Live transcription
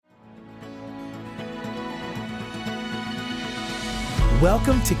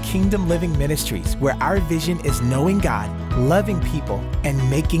Welcome to Kingdom Living Ministries, where our vision is knowing God, loving people, and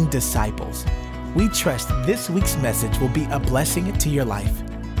making disciples. We trust this week's message will be a blessing to your life.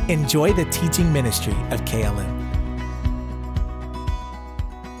 Enjoy the teaching ministry of KLM.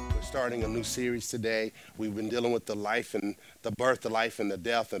 We're starting a new series today. We've been dealing with the life and the birth, the life and the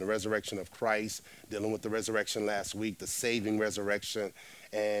death and the resurrection of Christ, dealing with the resurrection last week, the saving resurrection.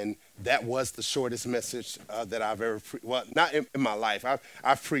 And that was the shortest message that I've ever not in my life.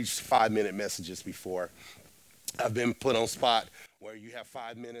 I've preached 5-minute messages before. I've been put on spot where you have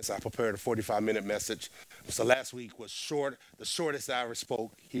 5 minutes. I prepared a 45-minute message. So last week was short, the shortest I ever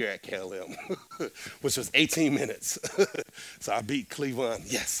spoke here at KLM, which was 18 minutes. So I beat Cleveland,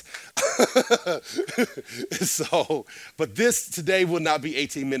 yes. But this today will not be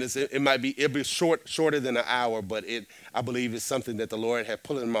 18 minutes. It'll be shorter than an hour, but I believe it's something that the Lord had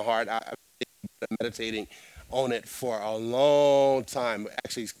put in my heart. I've been meditating on it for a long time,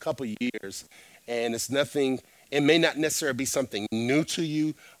 actually a couple years, and it's nothing. It may not necessarily be something new to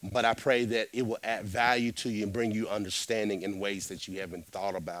you, but I pray that it will add value to you and bring you understanding in ways that you haven't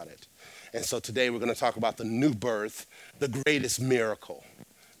thought about it. And so today we're going to talk about the new birth, the greatest miracle,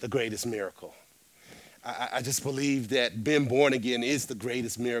 the greatest miracle. I just believe that being born again is the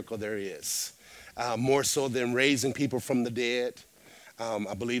greatest miracle there is, more so than raising people from the dead.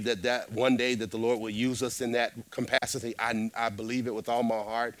 I believe that one day that the Lord will use us in that capacity. I believe it with all my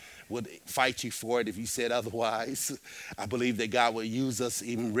heart. Would fight you for it if you said otherwise. I believe that God will use us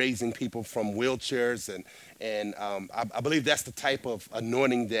even raising people from wheelchairs. And I believe that's the type of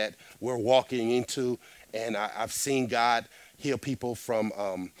anointing that we're walking into. And I've seen God heal people from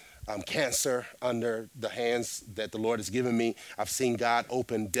cancer under the hands that the Lord has given me. I've seen God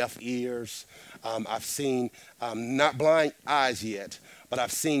open deaf ears. I've seen, not blind eyes yet, but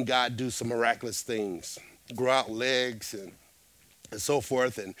I've seen God do some miraculous things, grow out legs and so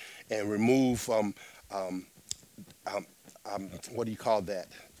forth, and remove, what do you call that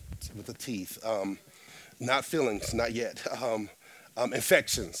with the teeth? Not fillings, not yet.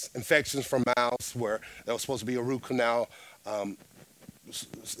 Infections from mouths where there was supposed to be a root canal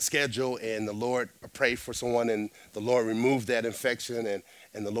schedule, and the Lord prayed for someone, and the Lord removed that infection,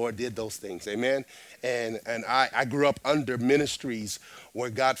 and the Lord did those things. Amen. And I grew up under ministries where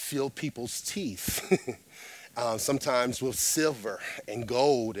God filled people's teeth. Sometimes with silver and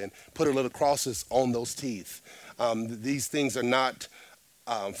gold, and put a little crosses on those teeth. These things are not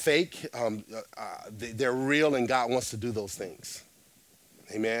fake. They're real, and God wants to do those things.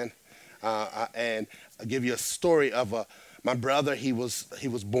 Amen. And I'll give you a story of my brother. He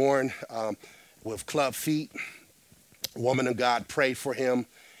was born with club feet. A woman of God prayed for him,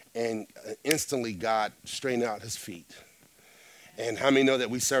 and instantly God straightened out his feet. And how many know that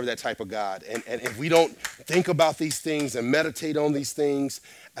we serve that type of God? And if we don't think about these things and meditate on these things,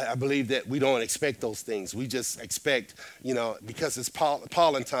 I believe that we don't expect those things. We just expect, because it's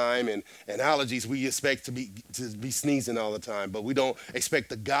pollen time and allergies, we expect to be sneezing all the time. But we don't expect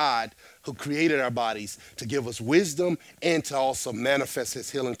the God who created our bodies to give us wisdom and to also manifest his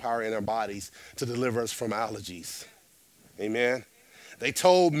healing power in our bodies to deliver us from allergies. Amen. They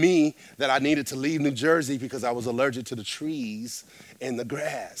told me that I needed to leave New Jersey because I was allergic to the trees and the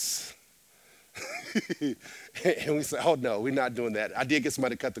grass. And we said, oh, no, we're not doing that. I did get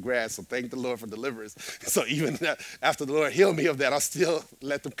somebody to cut the grass, so thank the Lord for deliverance. So even after the Lord healed me of that, I still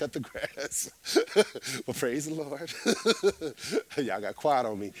let them cut the grass. Well, praise the Lord. Y'all got quiet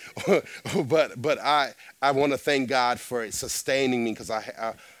on me. But I want to thank God for sustaining me, because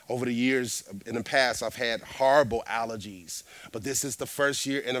over the years, in the past, I've had horrible allergies. But this is the first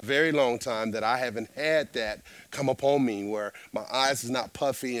year in a very long time that I haven't had that come upon me, where my eyes is not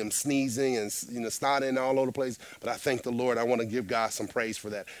puffy and sneezing and snotting all over the place. But I thank the Lord. I want to give God some praise for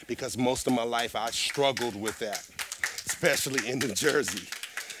that, because most of my life I struggled with that, especially in New Jersey.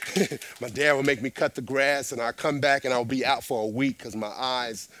 My dad would make me cut the grass, and I'd come back and I'll be out for a week because my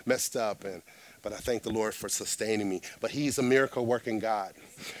eyes messed up. But I thank the Lord for sustaining me. But he's a miracle-working God.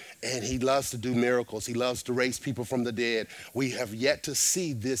 And he loves to do miracles. He loves to raise people from the dead. We have yet to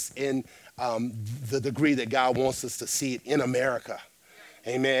see this in the degree that God wants us to see it in America.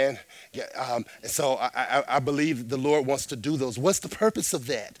 Amen. So I believe the Lord wants to do those. What's the purpose of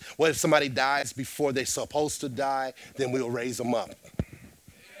that? What if somebody dies before they're supposed to die? Then we'll raise them up.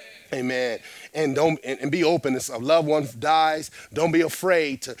 Amen. And be open. If a loved one dies, don't be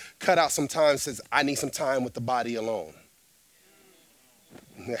afraid to cut out some time. Says, I need some time with the body alone.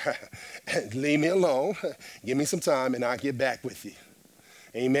 Leave me alone. Give me some time, and I'll get back with you.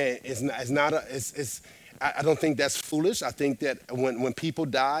 Amen. I don't think that's foolish. I think that when people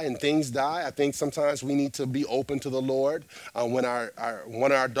die and things die, I think sometimes we need to be open to the Lord. When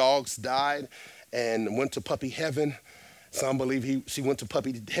one of our dogs died and went to puppy heaven, some believe she went to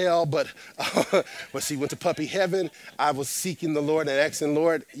puppy hell, but but she went to puppy heaven. I was seeking the Lord and asking,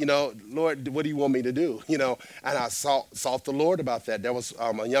 Lord, Lord, what do you want me to do? And I sought the Lord about that. There was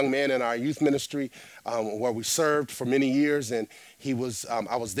a young man in our youth ministry where we served for many years, and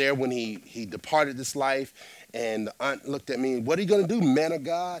I was there when he departed this life. And the aunt looked at me, what are you going to do, man of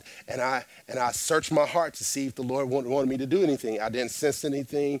God? And I searched my heart to see if the Lord wanted me to do anything. I didn't sense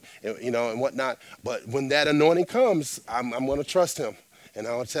anything, and whatnot. But when that anointing comes, I'm going to trust him, and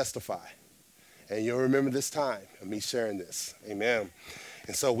I'm going to testify. And you'll remember this time of me sharing this. Amen.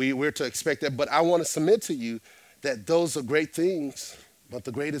 And so we're to expect that. But I want to submit to you that those are great things, but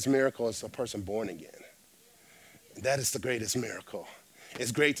the greatest miracle is a person born again. That is the greatest miracle.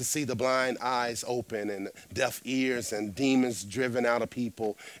 It's great to see the blind eyes open and deaf ears and demons driven out of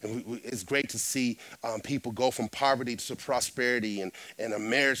people. And it's great to see people go from poverty to prosperity and a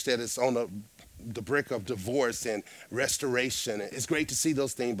marriage that is on the brink of divorce and restoration. It's great to see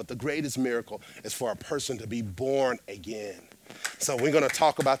those things, but the greatest miracle is for a person to be born again. So we're going to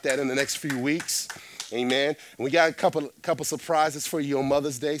talk about that in the next few weeks. Amen. And we got a couple surprises for you on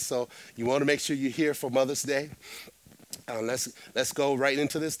Mother's Day, so you want to make sure you're here for Mother's Day. Let's go right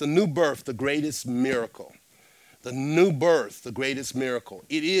into this. The new birth, the greatest miracle. The new birth, the greatest miracle.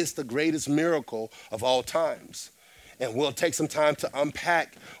 It is the greatest miracle of all times. And we'll take some time to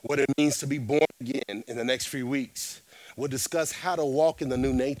unpack what it means to be born again in the next few weeks. We'll discuss how to walk in the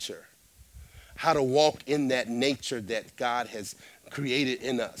new nature, how to walk in that nature that God has created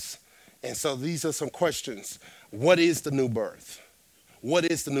in us. And so these are some questions. What is the new birth? What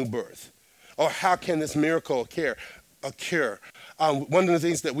is the new birth? Or how can this miracle occur? One of the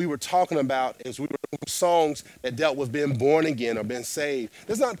things that we were talking about is we were doing songs that dealt with being born again or being saved.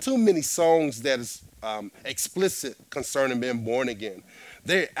 There's not too many songs that is explicit concerning being born again.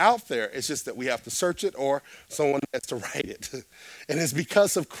 They're out there. It's just that we have to search it or someone has to write it. And it's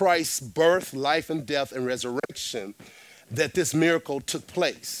because of Christ's birth, life, and death and resurrection that this miracle took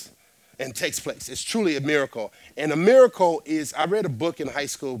place and takes place. It's truly a miracle. And a miracle is, I read a book in high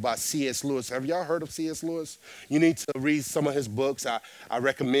school by C.S. Lewis. Have y'all heard of C.S. Lewis? You need to read some of his books. I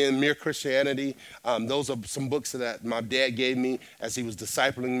recommend Mere Christianity. Those are some books that my dad gave me as he was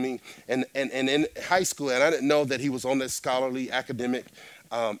discipling me. And in high school, and I didn't know that he was on this scholarly academic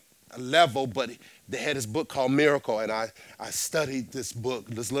level, but they had this book called Miracle, and I studied this book,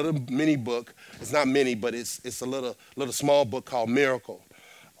 this little mini book. It's not mini, but it's a little small book called Miracle.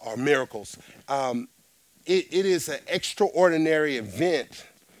 Or miracles. It is an extraordinary event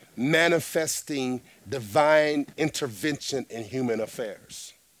manifesting divine intervention in human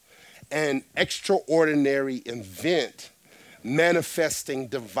affairs. An extraordinary event manifesting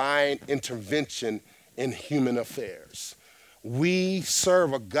divine intervention in human affairs. We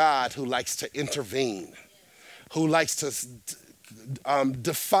serve a God who likes to intervene, who likes to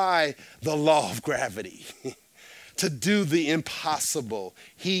defy the law of gravity. To do the impossible.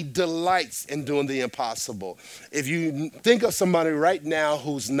 He delights in doing the impossible. If you think of somebody right now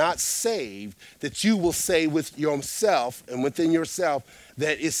who's not saved, that you will say with yourself and within yourself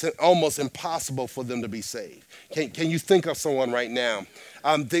that it's almost impossible for them to be saved. Can you think of someone right now?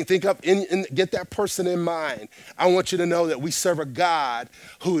 Think up and get that person in mind. I want you to know that we serve a God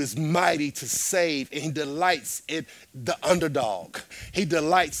who is mighty to save, and he delights in the underdog. He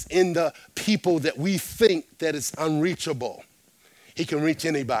delights in the people that we think that is unreachable. He can reach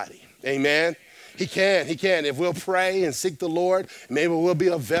anybody. Amen. He can. If we'll pray and seek the Lord, maybe we'll be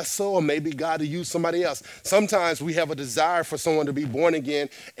a vessel, or maybe God will use somebody else. Sometimes we have a desire for someone to be born again,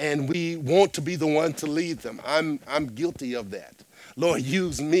 and we want to be the one to lead them. I'm guilty of that. Lord,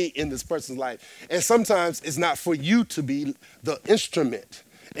 use me in this person's life. And sometimes it's not for you to be the instrument,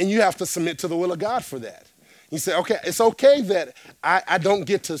 and you have to submit to the will of God for that. You say, okay, it's okay that I don't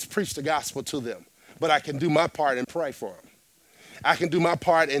get to preach the gospel to them, but I can do my part and pray for them. I can do my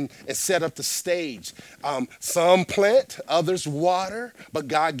part and set up the stage. Some plant, others water, but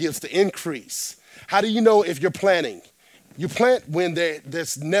God gives the increase. How do you know if you're planting? You plant when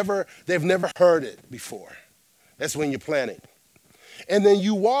they've never heard it before. That's when you're planting. And then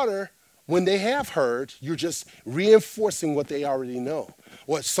you water when they have heard. You're just reinforcing what they already know,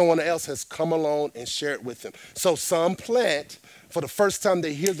 what someone else has come along and shared with them. So some plant for the first time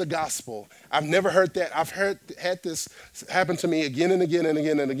they hear the gospel. I've never heard that. I've had this happen to me again and again and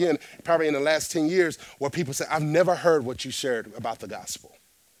again and again, probably in the last 10 years, where people say, I've never heard what you shared about the gospel.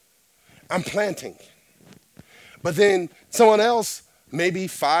 I'm planting. But then someone else maybe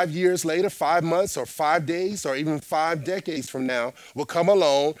 5 years later, 5 months or 5 days or even 5 decades from now, will come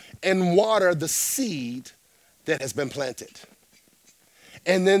along and water the seed that has been planted.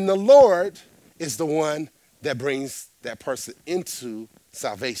 And then the Lord is the one that brings that person into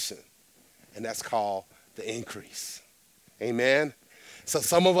salvation. And that's called the increase. Amen. So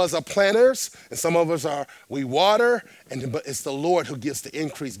some of us are planters, and some of us we water, but it's the Lord who gets the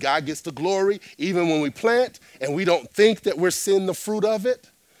increase. God gets the glory even when we plant, and we don't think that we're seeing the fruit of it.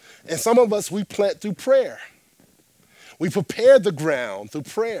 And some of us, we plant through prayer. We prepare the ground through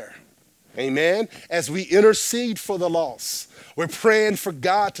prayer. Amen. As we intercede for the lost, we're praying for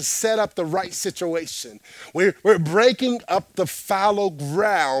God to set up the right situation. We're breaking up the fallow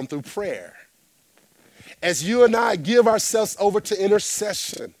ground through prayer. As you and I give ourselves over to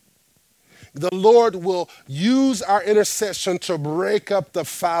intercession, the Lord will use our intercession to break up the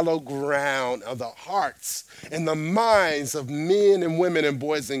fallow ground of the hearts and the minds of men and women and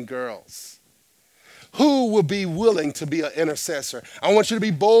boys and girls. Who will be willing to be an intercessor? I want you to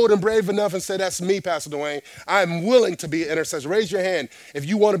be bold and brave enough and say, that's me, Pastor Dwayne. I'm willing to be an intercessor. Raise your hand. If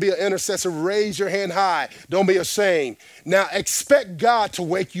you want to be an intercessor, raise your hand high. Don't be ashamed. Now, expect God to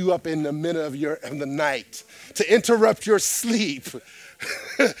wake you up in the middle of the night, to interrupt your sleep,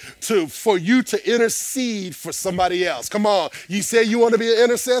 for you to intercede for somebody else. Come on. You say you want to be an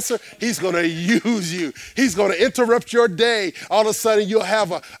intercessor? He's going to use you. He's going to interrupt your day. All of a sudden, you'll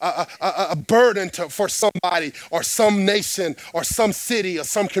have a burden for somebody or some nation or some city or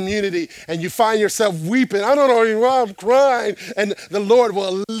some community, and you find yourself weeping. I don't know why I'm crying. And the Lord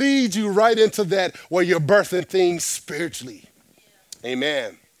will lead you right into that where you're birthing things spiritually.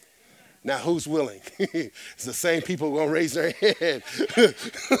 Amen. Now, who's willing? It's the same people who are going to raise their hand.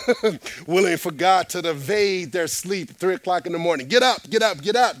 Willing for God to evade their sleep at 3 o'clock in the morning. Get up, get up,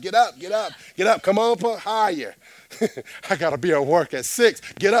 get up, get up, get up, get up. Come on up higher. I got to be at work at 6.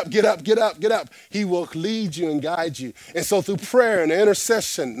 Get up, get up, get up, get up. He will lead you and guide you. And so through prayer and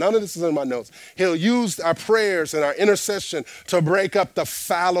intercession, none of this is in my notes, he'll use our prayers and our intercession to break up the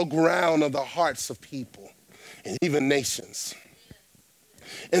fallow ground of the hearts of people and even nations.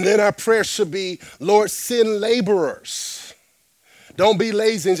 And then our prayer should be, Lord, send laborers. Don't be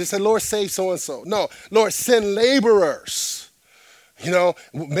lazy and just say, Lord, save so-and-so. No, Lord, send laborers. You know,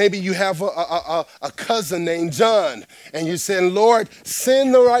 maybe you have a cousin named John, and you're saying, Lord,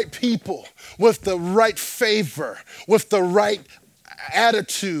 send the right people with the right favor, with the right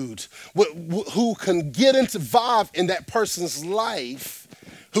attitude, who can get involved in that person's life,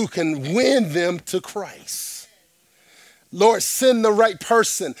 who can win them to Christ. Lord, send the right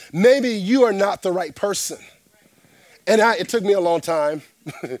person. Maybe you are not the right person. And it took me a long time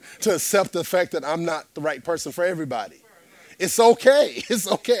to accept the fact that I'm not the right person for everybody. It's okay. It's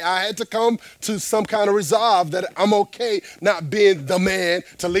okay. I had to come to some kind of resolve that I'm okay not being the man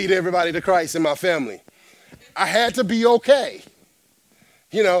to lead everybody to Christ in my family. I had to be okay.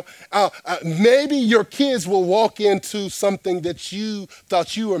 You know, maybe your kids will walk into something that you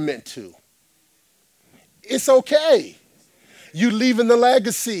thought you were meant to. It's okay. You leaving the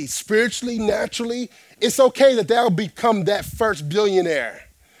legacy spiritually, naturally. It's okay that they'll become that first billionaire,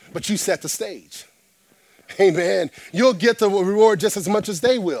 but you set the stage. Amen. You'll get the reward just as much as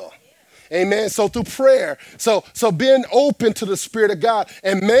they will. Amen. So through prayer, so being open to the Spirit of God,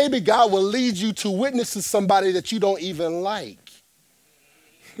 and maybe God will lead you to witness to somebody that you don't even like,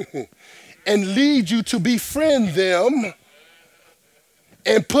 and lead you to befriend them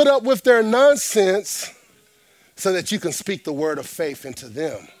and put up with their nonsense, so that you can speak the word of faith into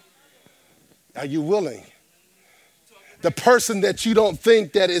them. Are you willing? The person that you don't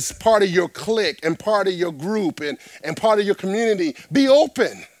think that is part of your clique and part of your group and part of your community, be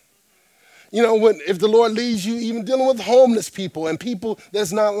open. You know, if the Lord leads you even dealing with homeless people and people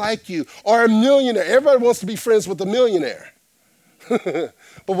that's not like you, or a millionaire. Everybody wants to be friends with a millionaire. But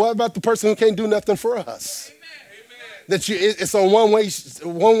what about the person who can't do nothing for us? It's a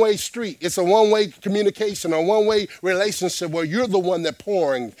one-way street. It's a one-way communication, a one-way relationship where you're the one that's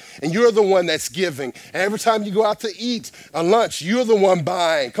pouring and you're the one that's giving. And every time you go out to eat a lunch, you're the one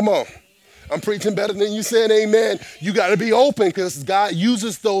buying. Come on. I'm preaching better than you saying amen. You got to be open because God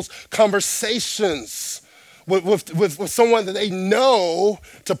uses those conversations with someone that they know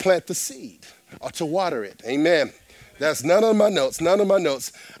to plant the seed or to water it. Amen. That's none of my notes, none of my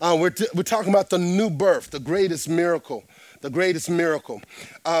notes. We're talking about the new birth, the greatest miracle, the greatest miracle.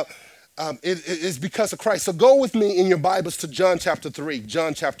 It is because of Christ. So go with me in your Bibles to John chapter 3,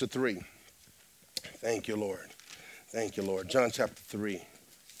 John chapter 3. Thank you, Lord. Thank you, Lord. John chapter 3.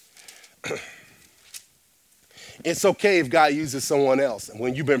 It's okay if God uses someone else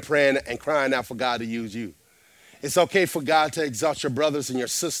when you've been praying and crying out for God to use you. It's okay for God to exalt your brothers and your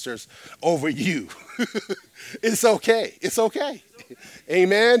sisters over you. It's okay. It's okay.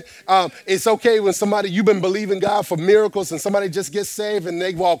 Amen. It's okay when you've been believing God for miracles and somebody just gets saved and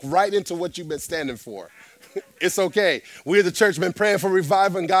they walk right into what you've been standing for. It's okay. We, the church, been praying for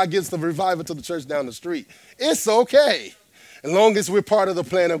revival, and God gives the revival to the church down the street. It's okay. As long as we're part of the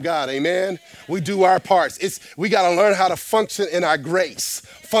plan of God, amen? We do our parts. We got to learn how to function in our grace,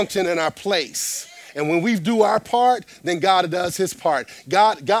 function in our place. And when we do our part, then God does his part.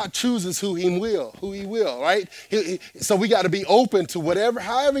 God chooses who he will, right? So we got to be open to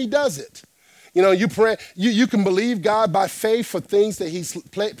however he does it. You know, you pray, you can believe God by faith for things that he's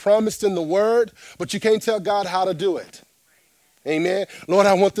promised in the word, but you can't tell God how to do it. Amen. Lord,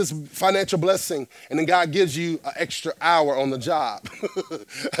 I want this financial blessing. And then God gives you an extra hour on the job.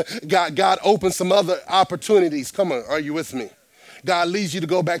 God opens some other opportunities. Come on, are you with me? God leads you to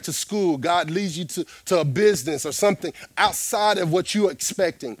go back to school. God leads you to a business or something outside of what you're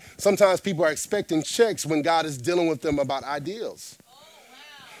expecting. Sometimes people are expecting checks when God is dealing with them about ideals.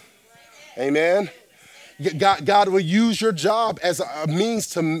 Amen. God will use your job as a means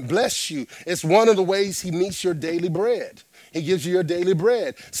to bless you. It's one of the ways he meets your daily bread. He gives you your daily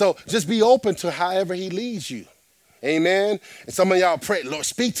bread. So just be open to however he leads you. Amen. And some of y'all pray, Lord,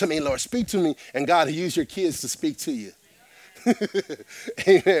 speak to me, Lord, speak to me. And God will use your kids to speak to you.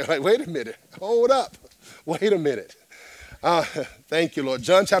 Amen. Like, wait a minute. Hold up. Wait a minute. Thank you, Lord.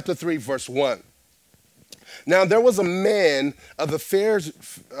 John chapter 3, verse 1. Now there was a man of the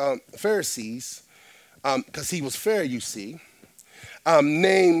Pharisees, because he was fair, you see,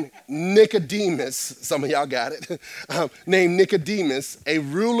 named Nicodemus. Some of y'all got it. Named Nicodemus, a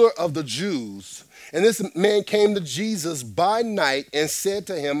ruler of the Jews. And this man came to Jesus by night and said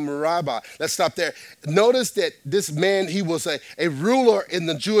to him, Rabbi. Let's stop there. Notice that this man, he was a ruler in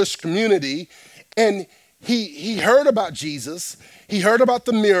the Jewish community, and he heard about Jesus. He heard about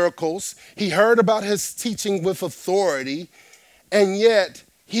the miracles. He heard about his teaching with authority, and yet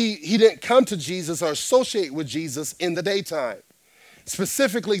he didn't come to Jesus or associate with Jesus in the daytime.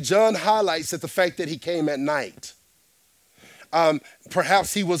 Specifically, John highlights that the fact that he came at night.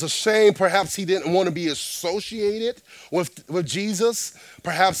 Perhaps he was ashamed. Perhaps he didn't want to be associated with Jesus.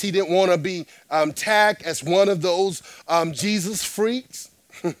 Perhaps he didn't want to be tagged as one of those Jesus freaks.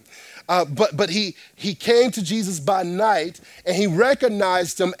 But he came to Jesus by night, and he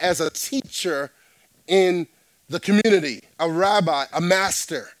recognized him as a teacher in the community, a rabbi, a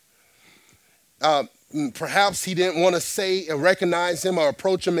master. Perhaps he didn't want to say and recognize him or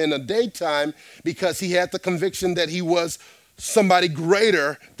approach him in the daytime because he had the conviction that he was somebody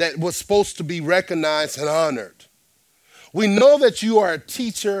greater that was supposed to be recognized and honored. We know that you are a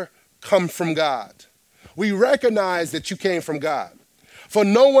teacher come from God. We recognize that you came from God. For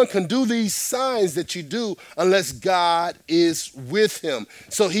no one can do these signs that you do unless God is with him.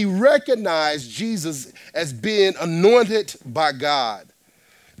 So he recognized Jesus as being anointed by God.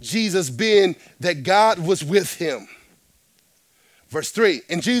 Jesus being that God was with him. Verse 3,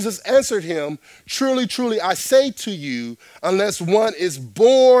 and Jesus answered him, truly, truly, I say to you, unless one is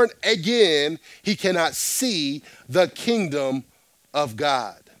born again, he cannot see the kingdom of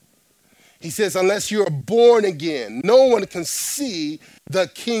God. He says, unless you are born again, no one can see the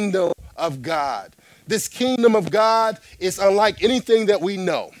kingdom of God. This kingdom of God is unlike anything that we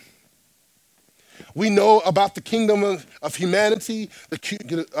know. We know about the kingdom of humanity,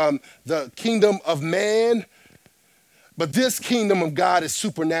 the kingdom of man, but this kingdom of God is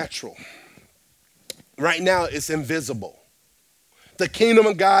supernatural. Right now, it's invisible. The kingdom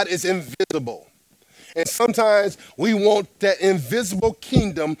of God is invisible. And sometimes we want that invisible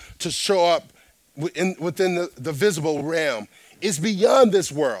kingdom to show up within the visible realm. It's beyond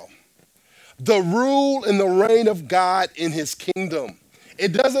this world. The rule and the reign of God in his kingdom. It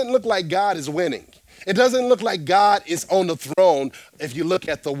doesn't look like God is winning. It doesn't look like God is on the throne if you look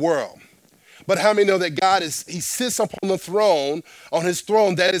at the world. But how many know that God he sits upon the throne, on his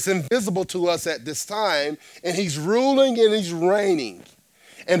throne that is invisible to us at this time, and he's ruling and he's reigning.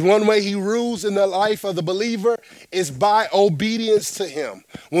 And one way he rules in the life of the believer is by obedience to him.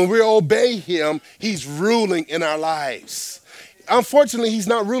 When we obey him, he's ruling in our lives. Unfortunately, he's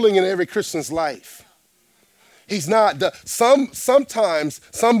not ruling in every Christian's life. He's not. Sometimes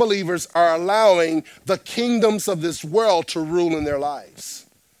some believers are allowing the kingdoms of this world to rule in their lives.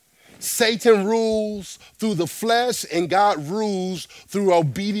 Satan rules through the flesh, and God rules through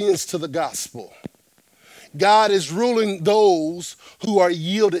obedience to the gospel. God is ruling those who are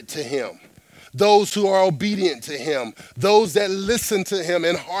yielded to him, those who are obedient to him, those that listen to him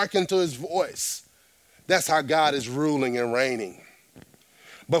and hearken to his voice. That's how God is ruling and reigning.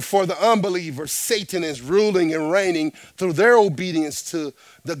 But for the unbeliever, Satan is ruling and reigning through their obedience to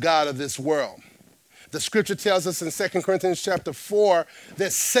the God of this world. The scripture tells us in 2 Corinthians chapter 4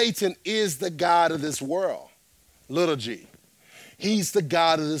 that Satan is the God of this world, little g. He's the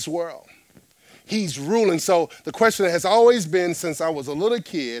God of this world. He's ruling. So the question has always been since I was a little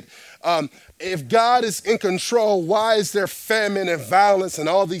kid, if God is in control, why is there famine and violence and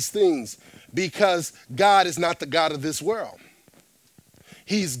all these things? Because God is not the God of this world.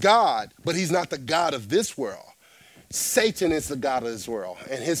 He's God, but he's not the God of this world. Satan is the God of this world.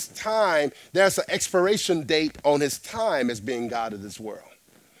 And his time, there's an expiration date on his time as being God of this world.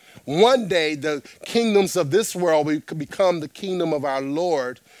 One day, the kingdoms of this world will become the kingdom of our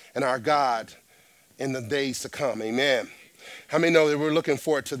Lord and our God in the days to come. Amen. How many know that we're looking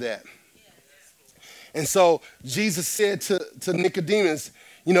forward to that? And so Jesus said to Nicodemus,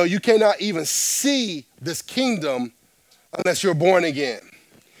 you know, you cannot even see this kingdom unless you're born again.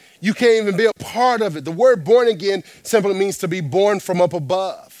 You can't even be a part of it. The word born again simply means to be born from up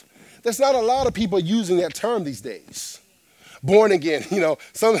above. There's not a lot of people using that term these days. Born again, you know,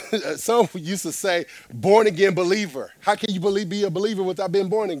 some used to say born again believer. How can you be a believer without being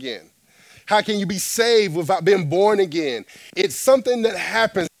born again? How can you be saved without being born again? It's something that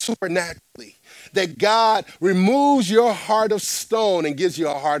happens supernaturally, that God removes your heart of stone and gives you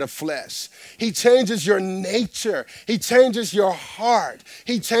a heart of flesh. He changes your nature. He changes your heart.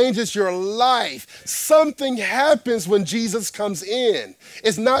 He changes your life. Something happens when Jesus comes in.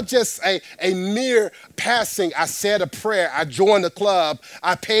 It's not just a mere passing, I said a prayer, I joined the club,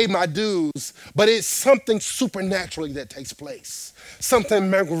 I paid my dues, but it's something supernaturally that takes place. Something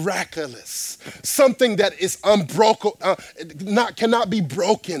miraculous, something that is unbroken, cannot be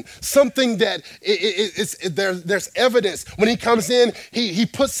broken, something that there's evidence. When he comes in, he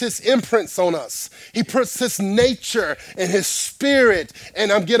puts his imprints on us. He puts his nature and his spirit,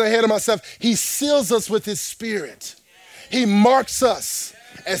 and I'm getting ahead of myself, he seals us with his spirit. He marks us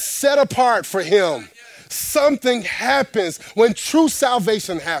as set apart for him. Something happens when true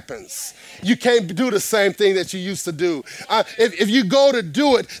salvation happens. You can't do the same thing that you used to do. If you go to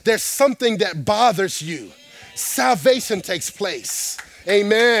do it, there's something that bothers you. Salvation takes place.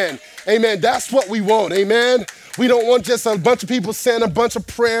 Amen. Amen. That's what we want. Amen. We don't want just a bunch of people saying a bunch of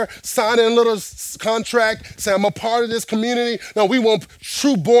prayer, signing a little contract, saying I'm a part of this community. No, we want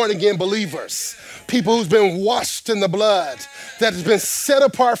true born again believers. People who's been washed in the blood, that has been set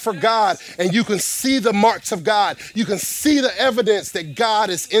apart for God, and you can see the marks of God. You can see the evidence that God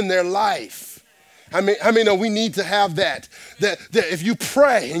is in their life. I mean, we need to have that if you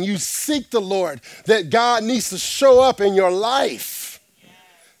pray and you seek the Lord, that God needs to show up in your life.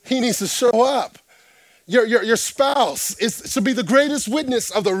 He needs to show up. Your spouse should be the greatest witness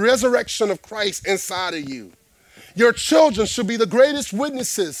of the resurrection of Christ inside of you. Your children should be the greatest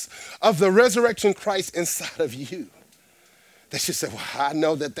witnesses of the resurrection of Christ inside of you. They should say, well, I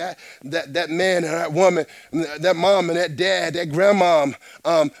know that man and that woman, that mom and that dad, that grandmom,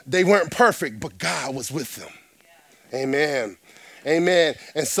 they weren't perfect, but God was with them. Yeah. Amen. Amen.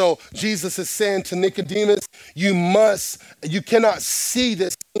 And so Jesus is saying to Nicodemus, you cannot see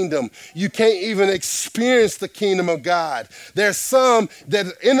this kingdom. You can't even experience the kingdom of God. There's some that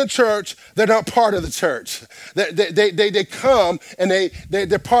are in the church, they're not part of the church. They come and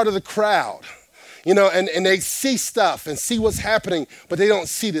they're part of the crowd. You know, and they see stuff and see what's happening, but they don't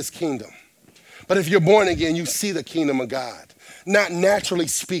see this kingdom. But if you're born again, you see the kingdom of God. Not naturally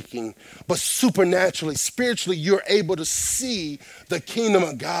speaking, but supernaturally, spiritually, you're able to see the kingdom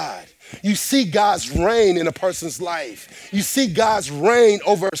of God. You see God's reign in a person's life. You see God's reign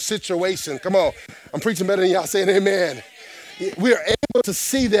over a situation. Come on, I'm preaching better than y'all saying amen. We are able to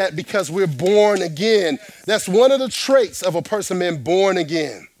see that because we're born again. That's one of the traits of a person being born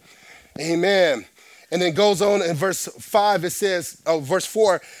again. Amen. And then goes on in verse 5, it says, verse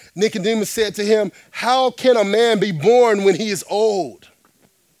 4, Nicodemus said to him, how can a man be born when he is old?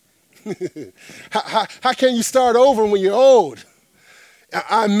 how can you start over when you're old?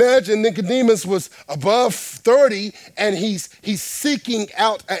 I imagine Nicodemus was above 30 and he's seeking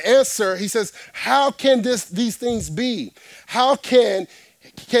out an answer. He says, how can these things be? How can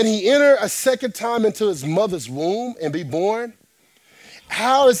he enter a second time into his mother's womb and be born?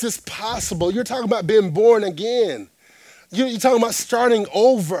 How is this possible? You're talking about being born again. You're talking about starting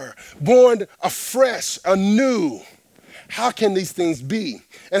over, born afresh, anew. How can these things be?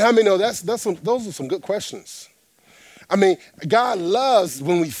 And how many know those are some good questions? I mean, God loves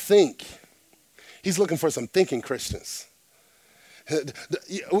when we think. He's looking for some thinking Christians.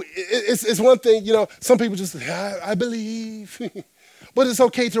 It's one thing, you know, some people just say, I believe. But it's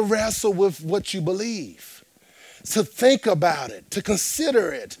okay to wrestle with what you believe. to think about it, to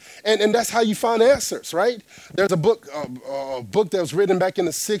consider it. And that's how you find answers, right? There's a book that was written back in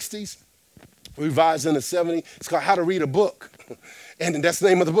the 60s, revised in the 70s. It's called How to Read a Book. And that's the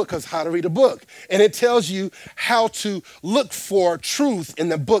name of the book, because How to Read a Book. And it tells you how to look for truth in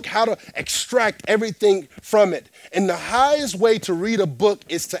the book, how to extract everything from it. And the highest way to read a book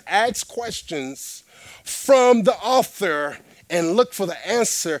is to ask questions from the author and look for the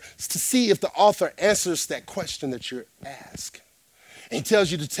answer to see if the author answers that question that you're asked. And he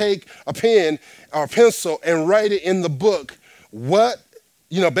tells you to take a pen or a pencil and write it in the book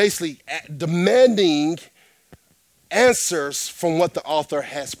basically demanding answers from what the author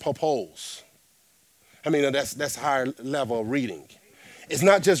has proposed. I mean, that's higher level of reading. It's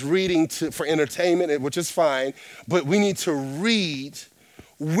not just reading for entertainment, which is fine, but we need to read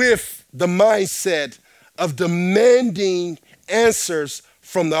with the mindset of demanding answers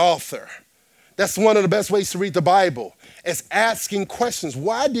from the author. That's one of the best ways to read the Bible, is asking questions.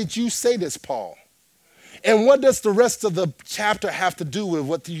 Why did you say this, Paul? And what does the rest of the chapter have to do with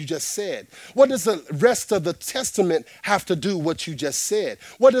what you just said? What does the rest of the Testament have to do with what you just said?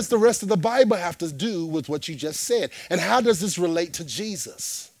 What does the rest of the Bible have to do with what you just said? And how does this relate to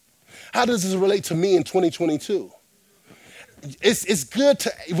Jesus? How does this relate to me in 2022? It's good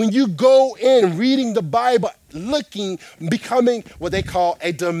to, when you go in reading the Bible, becoming what they call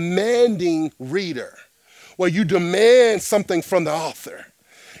a demanding reader, where you demand something from the author,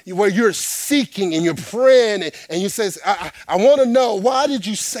 where you're seeking and you're praying and you say, I want to know, why did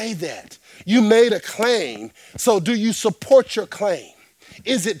you say that? You made a claim, so do you support your claim?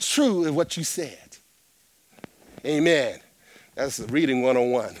 Is it true in what you said? Amen. That's reading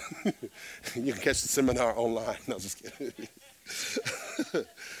 101. You can catch the seminar online. No, just kidding.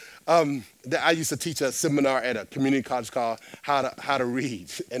 I used to teach a seminar at a community college called How to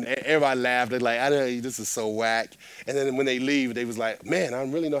Read, and everybody laughed. They're like, I know this is so whack. And then when they leave, they was like, man, I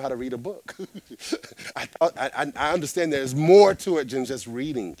really know how to read a book. I understand there's more to it than just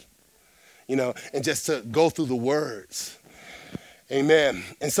reading, and just to go through the words. Amen.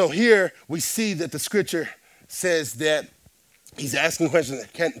 And so here we see that the scripture says that he's asking questions.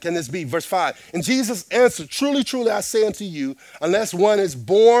 Can this be? Verse 5. And Jesus answered, truly, truly, I say unto you, unless one is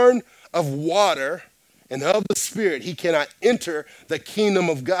born of water and of the Spirit, he cannot enter the kingdom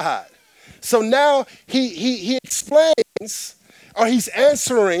of God. So now he explains, or he's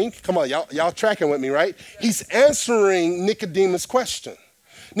answering, come on, y'all tracking with me, right? He's answering Nicodemus' question.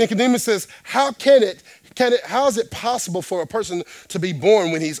 Nicodemus says, how is it possible for a person to be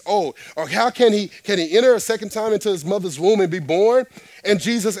born when he's old? Or how can he enter a second time into his mother's womb and be born? And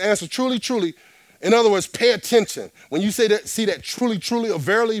Jesus answered, truly, truly. In other words, pay attention. When you see that truly, truly, or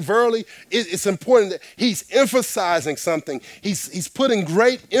verily, verily, it's important that he's emphasizing something. He's putting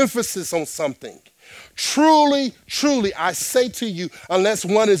great emphasis on something. Truly, truly, I say to you, unless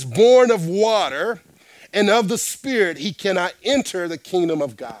one is born of water and of the Spirit, he cannot enter the kingdom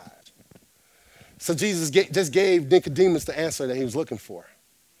of God. So Jesus just gave Nicodemus the answer that he was looking for.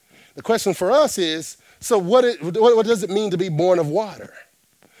 The question for us is, so what does it mean to be born of water?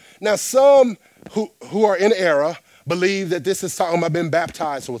 Now, some who are in error believe that this is talking about being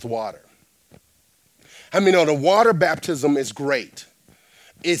baptized with water. I mean, the water baptism is great.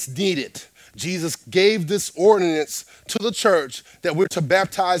 It's needed. Jesus gave this ordinance to the church that we're to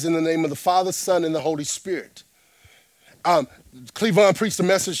baptize in the name of the Father, Son, and the Holy Spirit. Cleveland preached a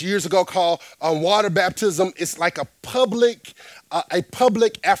message years ago called water baptism. It's like a public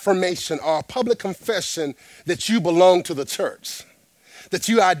affirmation or a public confession that you belong to the church, that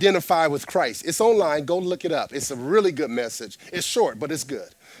you identify with Christ. It's online. Go look it up. It's a really good message. It's short, but it's good.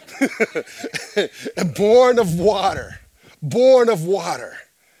 Born of water. Born of water.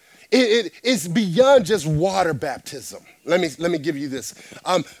 It's beyond just water baptism. Let me give you this.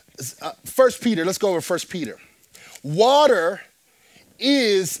 1 Peter, let's go over 1 Peter. Water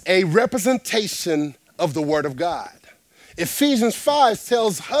is a representation of the Word of God. Ephesians 5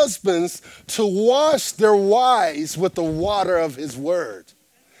 tells husbands to wash their wives with the water of his word.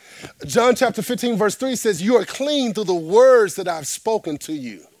 John chapter 15, verse 3 says, you are clean through the words that I've spoken to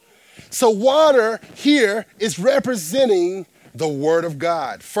you. So water here is representing the Word of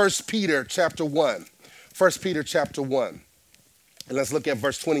God. 1 Peter chapter 1. 1 Peter chapter 1. And let's look at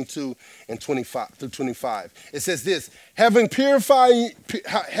verse 22 and 25 through 25. It says this, having purified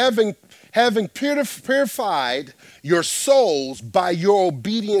your souls by your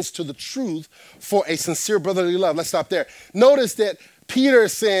obedience to the truth for a sincere brotherly love. Let's stop there. Notice that Peter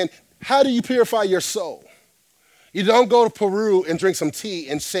is saying, how do you purify your soul? You don't go to Peru and drink some tea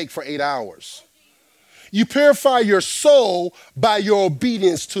and shake for 8 hours. You purify your soul by your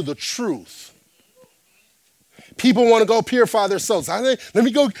obedience to the truth. People want to go purify their souls. Let me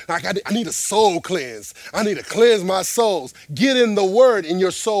go. I need a soul cleanse. I need to cleanse my souls. Get in the word and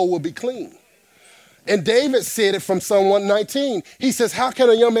your soul will be clean. And David said it from Psalm 119. He says, how can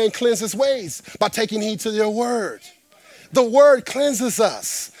a young man cleanse his ways? By taking heed to your word. The word cleanses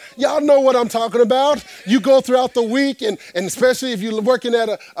us. Y'all know what I'm talking about. You go throughout the week, and especially if you're working at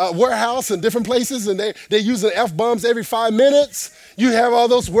a warehouse and different places, and they're using F-bombs every 5 minutes. You have all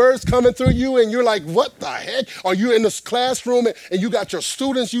those words coming through you, and you're like, what the heck? Or you're in this classroom, and you got your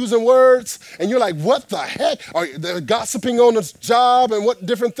students using words, and you're like, what the heck? Or they're gossiping on the job and what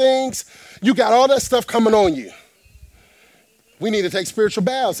different things. You got all that stuff coming on you. We need to take spiritual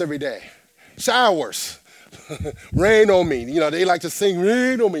baths every day. Showers. Rain on me. You know, they like to sing,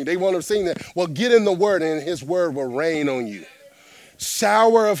 rain on me. They want to sing that. Well, get in the word and his word will rain on you.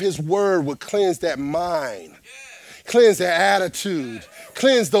 Shower of his word will cleanse that mind, cleanse that attitude,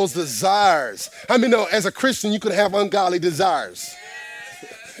 cleanse those desires. I mean, no, as a Christian, you could have ungodly desires.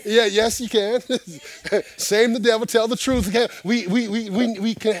 Yeah, yes, you can. Shame the devil, tell the truth.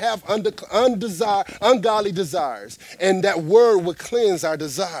 We can have ungodly desires, and that word will cleanse our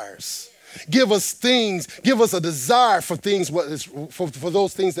desires. Give us things, give us a desire for things, for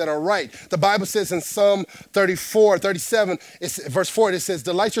those things that are right. The Bible says in Psalm 37, verse 4, it says,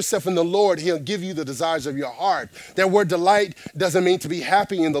 delight yourself in the Lord, he'll give you the desires of your heart. That word delight doesn't mean to be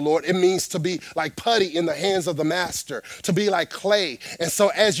happy in the Lord. It means to be like putty in the hands of the master, to be like clay. And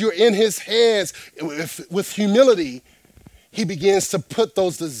so as you're in his hands with humility, he begins to put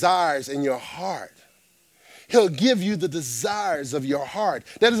those desires in your heart. He'll give you the desires of your heart.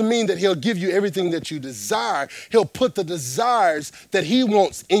 That doesn't mean that he'll give you everything that you desire. He'll put the desires that he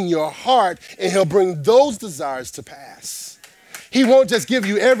wants in your heart, and he'll bring those desires to pass. He won't just give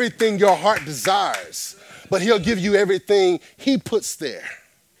you everything your heart desires, but he'll give you everything he puts there.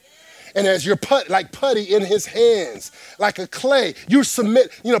 And as you're like putty in his hands, like a clay, you submit.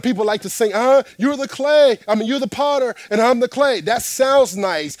 You know, people like to sing, you're the clay. You're the potter and I'm the clay. That sounds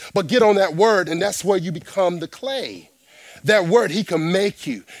nice, but get on that word and that's where you become the clay. That word, he can make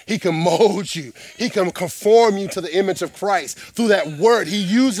you. He can mold you. He can conform you to the image of Christ through that word. He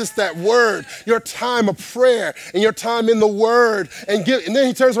uses that word, your time of prayer and your time in the word. And then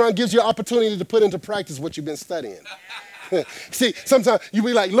he turns around and gives you an opportunity to put into practice what you've been studying. See, sometimes you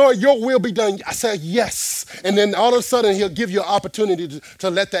be like, Lord, your will be done. I say yes. And then all of a sudden he'll give you an opportunity to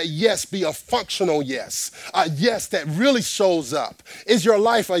let that yes be a functional yes. A yes that really shows up. Is your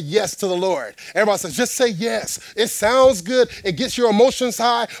life a yes to the Lord? Everybody says, just say yes. It sounds good. It gets your emotions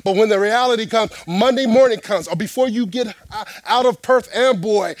high. But when the reality comes, Monday morning comes, or before you get out of Perth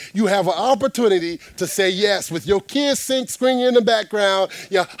Amboy, you have an opportunity to say yes. With your kids screaming in the background,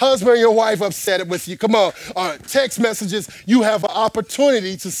 your husband or your wife upset with you. Come on. Text messages. You have an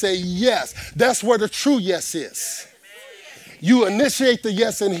opportunity to say yes. That's where the true yes is. You initiate the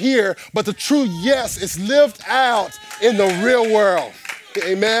yes in here, but the true yes is lived out in the real world.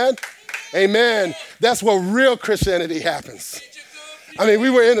 Amen? Amen. That's where real Christianity happens. We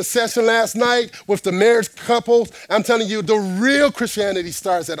were in a session last night with the marriage couples. I'm telling you, the real Christianity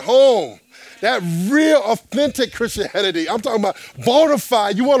starts at home. That real, authentic Christianity. I'm talking about bona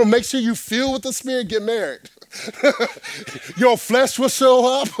fide. You want to make sure you feel with the Spirit, get married. Your flesh will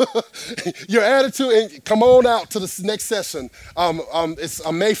show up. Your attitude, and come on out to the next session.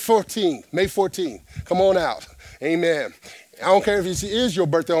 It's May 14th. May 14th. Come on out. Amen. I don't care if it is your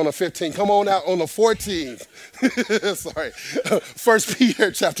birthday on the 15th. Come on out on the 14th. Sorry. 1 Peter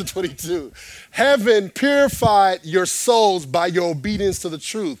chapter 22. Having purified your souls by your obedience to the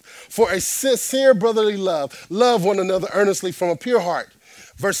truth, for a sincere brotherly love, love one another earnestly from a pure heart.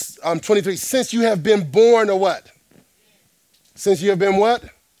 Verse 23, since you have been born or what? Since you have been what?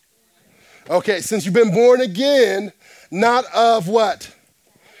 Okay, since you've been born again, not of what?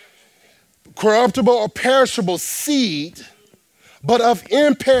 Corruptible or perishable seed, but of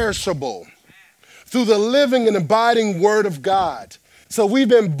imperishable, through the living and abiding word of God. So we've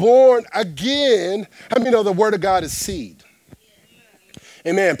been born again. How many know the word of God is seed?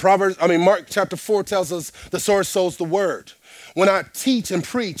 Amen. Mark chapter 4 tells us the sower sows the word. When I teach and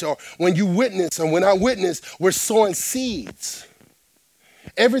preach, or when you witness, and when I witness, we're sowing seeds.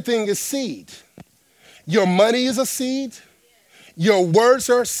 Everything is seed. Your money is a seed. Your words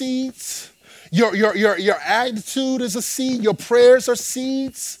are seeds. Your attitude is a seed. Your prayers are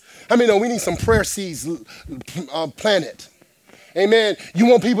seeds. We need some prayer seeds planted. Amen. You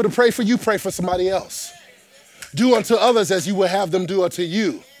want people to pray for you, pray for somebody else. Do unto others as you will have them do unto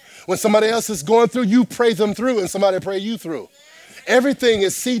you. When somebody else is going through, you pray them through, and somebody pray you through. Everything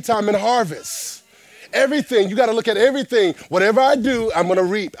is seed time and harvest. Everything. You got to look at everything. Whatever I do, I'm going to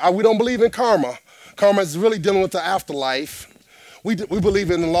reap. We don't believe in karma. Karma is really dealing with the afterlife. We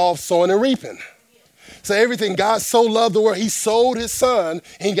believe in the law of sowing and reaping. So everything, God so loved the world, he sold his son,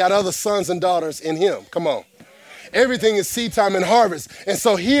 and he got other sons and daughters in him. Come on. Everything is seed time and harvest. And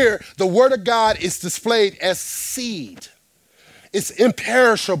so here, the word of God is displayed as seed. It's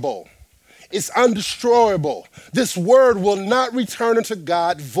imperishable. It's undestroyable. This word will not return unto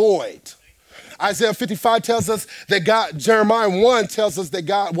God void. Isaiah 55 tells us that God, Jeremiah 1 tells us that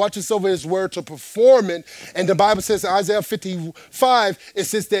God watches over his word to perform it. And the Bible says in Isaiah 55, it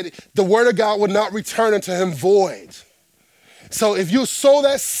says that the word of God will not return unto him void. So if you sow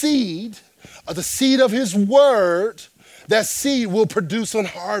that seed, the seed of his word, that seed will produce an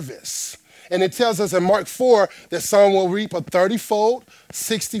harvest. And it tells us in Mark 4 that some will reap a 30-fold,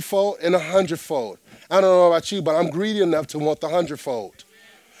 60-fold, and 100-fold. I don't know about you, but I'm greedy enough to want the 100-fold.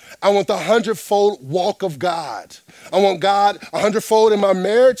 I want the 100-fold walk of God. I want God 100-fold in my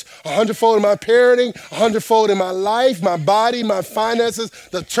marriage, 100-fold in my parenting, 100-fold in my life, my body, my finances,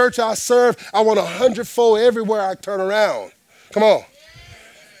 the church I serve. I want 100-fold everywhere I turn around. Come on.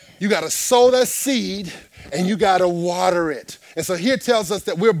 You got to sow that seed and you got to water it. And so here it tells us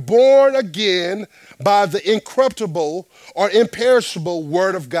that we're born again by the incorruptible or imperishable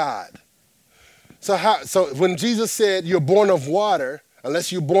word of God. So when Jesus said you're born of water,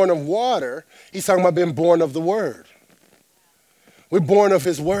 unless you're born of water, he's talking about being born of the word. We're born of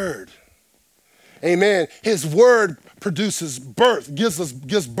his word. Amen. His word produces birth,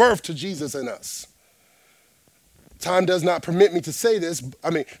 gives birth to Jesus in us. Time does not permit me to say this,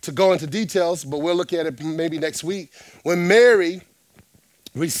 to go into details, but we'll look at it maybe next week. When Mary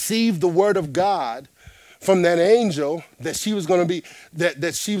received the word of God from that angel, that she was going to be,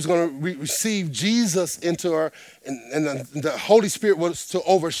 that she was going to receive Jesus into her, and the Holy Spirit was to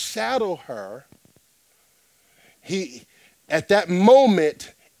overshadow her. At that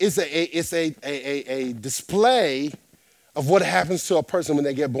moment, it's a display of what happens to a person when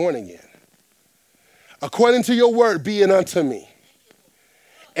they get born again. According to your word, be it unto me.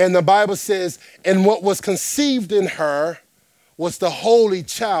 And the Bible says, and what was conceived in her was the holy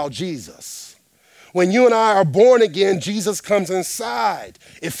child, Jesus. When you and I are born again, Jesus comes inside.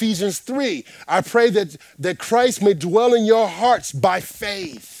 Ephesians 3, I pray that Christ may dwell in your hearts by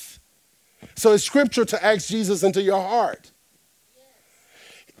faith. So it's scripture to ask Jesus into your heart.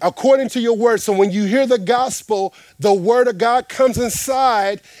 According to your word. So when you hear the gospel, the word of God comes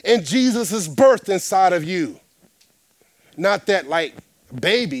inside and Jesus is birthed inside of you. Not that like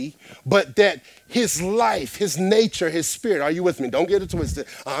baby, but that his life, his nature, his spirit. Are you with me? Don't get it twisted.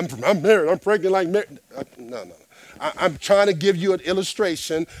 I'm married. I'm pregnant like Mary. No. I'm trying to give you an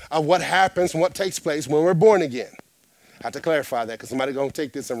illustration of what happens and what takes place when we're born again. I have to clarify that because somebody's going to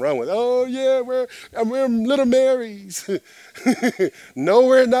take this and run with, oh, yeah, we're little Marys. No,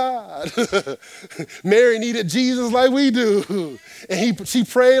 we're not. Mary needed Jesus like we do. And she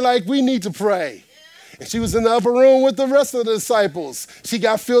prayed like we need to pray. And she was in the upper room with the rest of the disciples. She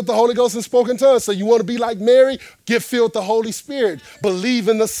got filled with the Holy Ghost and spoke in tongues. So you want to be like Mary? Get filled with the Holy Spirit. Believe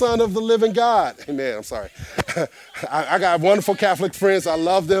in the Son of the living God. Amen. I'm sorry. I got wonderful Catholic friends. I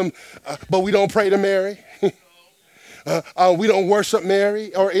love them. But we don't pray to Mary. We don't worship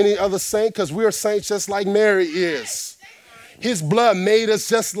Mary or any other saint because we're saints just like Mary is. His blood made us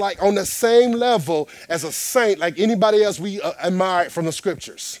just like on the same level as a saint, like anybody else we admire from the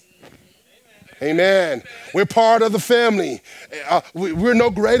scriptures. Amen. We're part of the family. We're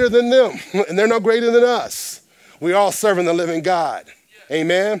no greater than them, and they're no greater than us. We're all serving the living God.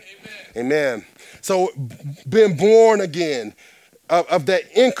 Amen. Amen. So being born again, of that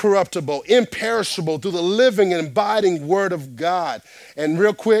incorruptible, imperishable, through the living and abiding word of God. And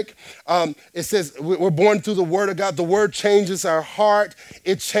real quick, it says we're born through the word of God. The word changes our heart.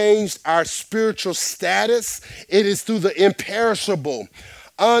 It changed our spiritual status. It is through the imperishable,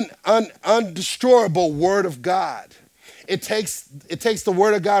 undestroyable word of God. It takes the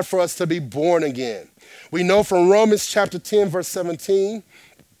word of God for us to be born again. We know from Romans chapter 10, verse 17,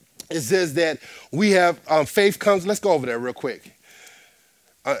 it says that we have faith comes. Let's go over there real quick.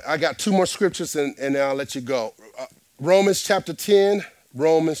 I got two more scriptures and then I'll let you go. Romans chapter 10,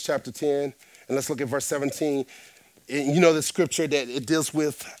 and let's look at verse 17. And you know the scripture that it deals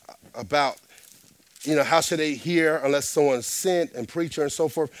with about, how should they hear unless someone's sent and preacher and so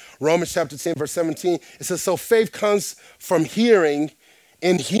forth. Romans chapter 10, verse 17, it says, so faith comes from hearing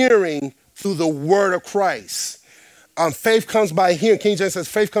and hearing through the word of Christ. Faith comes by hearing. King James says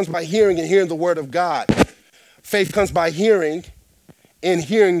faith comes by hearing and hearing the word of God. Faith comes by hearing in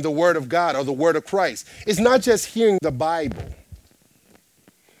hearing the word of God or the word of Christ. It's not just hearing the Bible.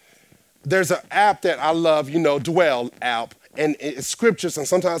 There's an app that I love, Dwell app, and it's scriptures, and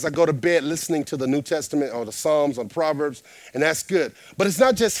sometimes I go to bed listening to the New Testament or the Psalms or Proverbs, and that's good. But it's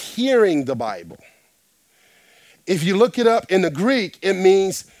not just hearing the Bible. If you look it up in the Greek, it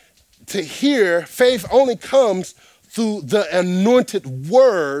means to hear. Faith only comes through the anointed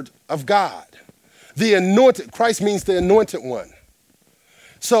word of God. The anointed, Christ means the anointed one.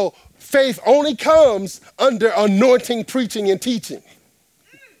 So faith only comes under anointing, preaching, and teaching.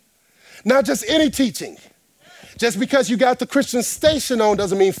 Not just any teaching. Just because you got the Christian station on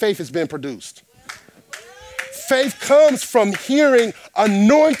doesn't mean faith has been produced. Faith comes from hearing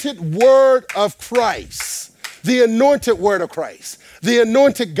anointed word of Christ. The anointed word of Christ. The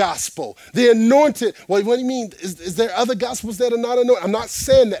anointed gospel. The anointed, what do you mean? Is there other gospels that are not anointed? I'm not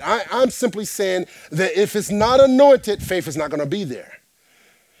saying that. I'm simply saying that if it's not anointed, faith is not going to be there.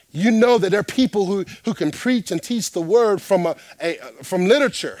 You know that there are people who can preach and teach the word from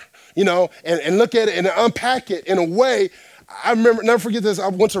literature. And look at it and unpack it in a way. I remember, never forget this. I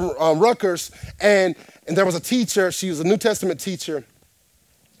went to Rutgers, and there was a teacher. She was a New Testament teacher,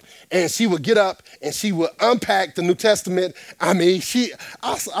 and she would get up and she would unpack the New Testament. I mean,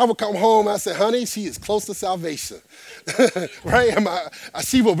 I would come home. I said, honey, she is close to salvation, right?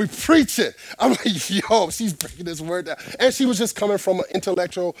 She will be preaching. I'm like, yo, she's breaking this word down. And she was just coming from an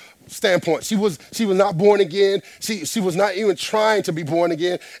intellectual standpoint. She was not born again. She was not even trying to be born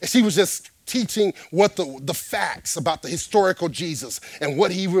again. And she was just teaching what the facts about the historical Jesus and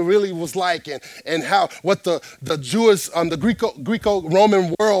what he really was like, and what the Jewish, the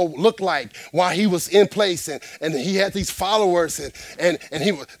Greco-Roman world looked like while he was in place, and he had these followers, and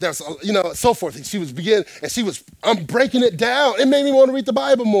he was, there's so forth. She was I'm breaking it down. It made me want to read the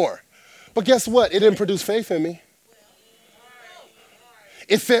Bible more. But guess what? It didn't produce faith in me.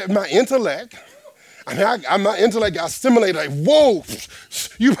 It fed my intellect. I mean, my intellect got stimulated, like, whoa,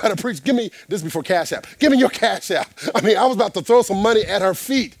 you better preach. Give me, this before Cash App. Give me your Cash App. I mean, I was about to throw some money at her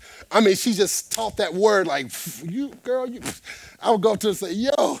feet. I mean, she just taught that word like, I would go up to her and say,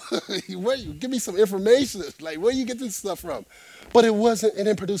 yo, give me some information. Like, where you get this stuff from? But it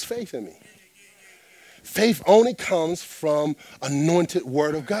didn't produce faith in me. Faith only comes from anointed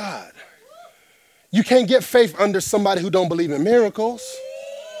word of God. You can't get faith under somebody who don't believe in miracles.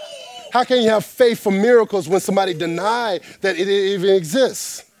 How can you have faith for miracles when somebody denied that it even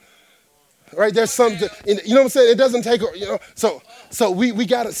exists? Right? There's something, you know what I'm saying? It doesn't take, so we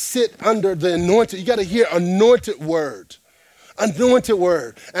got to sit under the anointed. You got to hear anointed word. Anointed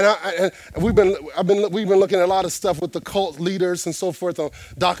word. And we've been looking at a lot of stuff with the cult leaders and so forth, on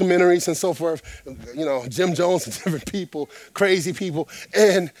documentaries and so forth, Jim Jones and different people, crazy people.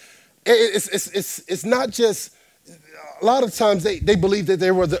 And it's not just, a lot of times they believe that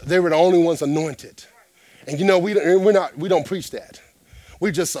they were the only ones anointed. And we don't preach that.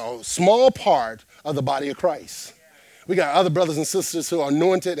 We're just a small part of the body of Christ. We got other brothers and sisters who are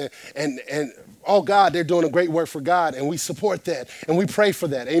anointed and oh God, they're doing a great work for God, and we support that and we pray for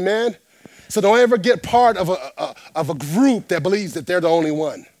that. Amen. So don't ever get part of a group that believes that they're the only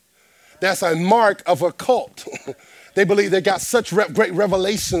one. That's a mark of a cult. They believe they got such great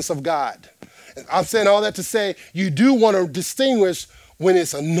revelations of God. I'm saying all that to say you do want to distinguish when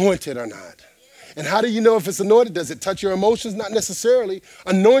it's anointed or not. And how do you know if it's anointed? Does it touch your emotions? Not necessarily.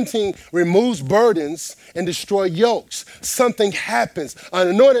 Anointing removes burdens and destroy yokes. Something happens. An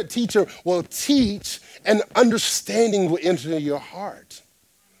anointed teacher will teach, and understanding will enter your heart.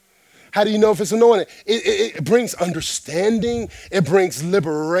 How do you know if it's anointed? It brings understanding. It brings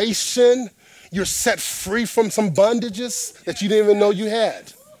liberation. You're set free from some bondages that you didn't even know you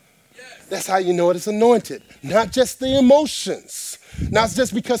had. That's how you know it is anointed. Not just the emotions. Not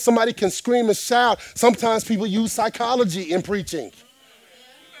just because somebody can scream and shout. Sometimes people use psychology in preaching.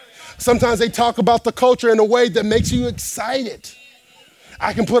 Sometimes they talk about the culture in a way that makes you excited.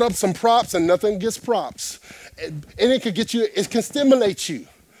 I can put up some props and nothing gets props. And it can stimulate you.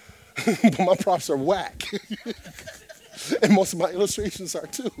 But my props are whack. And most of my illustrations are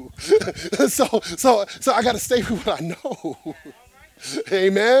too. So I got to stay with what I know.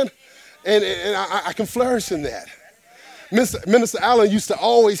 Amen. And I can flourish in that. Minister Allen used to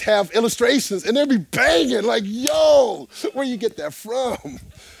always have illustrations, and they'd be banging like, yo, where you get that from?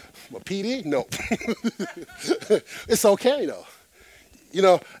 Well, PD? No. It's okay, though.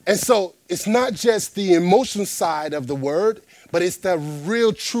 And so it's not just the emotion side of the word, but it's the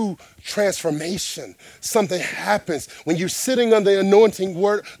real, true transformation. Something happens. When you're sitting on the anointed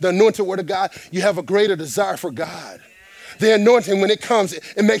word of God, you have a greater desire for God. The anointing, when it comes,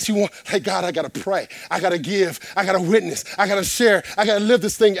 it makes you want, hey, God, I got to pray. I got to give. I got to witness. I got to share. I got to live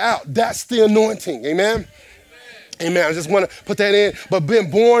this thing out. That's the anointing. Amen? Amen. I just want to put that in. But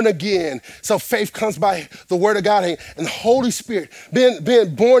being born again. So faith comes by the word of God and the Holy Spirit.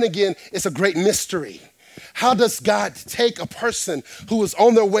 Being born again is a great mystery. How does God take a person who was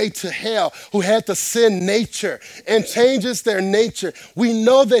on their way to hell, who had the sin nature, and changes their nature? We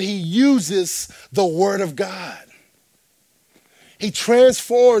know that he uses the word of God. He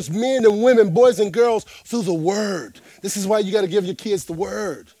transforms men and women, boys and girls through the word. This is why you got to give your kids the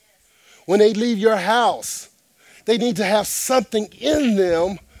word. When they leave your house, they need to have something in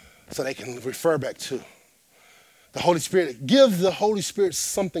them so they can refer back to the Holy Spirit. Give the Holy Spirit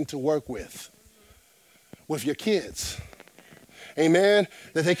something to work with your kids. Amen?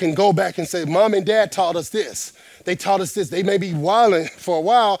 That they can go back and say, Mom and Dad taught us this. They taught us this. They may be wilding for a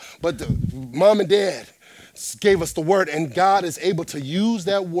while, but Mom and Dad gave us the word, and God is able to use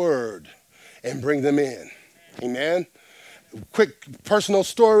that word and bring them in. Amen? Quick personal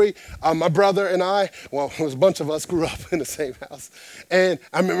story. My brother and I, well, it was a bunch of us, grew up in the same house. And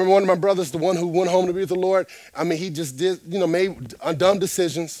I remember one of my brothers, the one who went home to be with the Lord, he just did, made dumb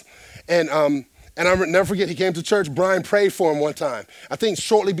decisions. And I'll never forget, he came to church. Brian prayed for him one time. I think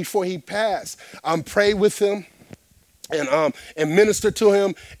shortly before he passed, prayed with him and ministered to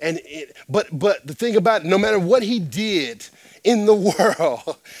him. But the thing about it, no matter what he did in the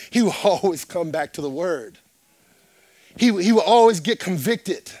world, he would always come back to the word. He will always get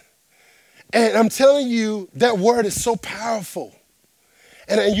convicted. And I'm telling you, that word is so powerful.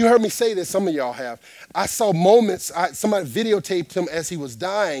 And you heard me say this, some of y'all have. I saw moments, somebody videotaped him as he was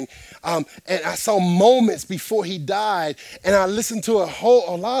dying, and I saw moments before he died, and I listened to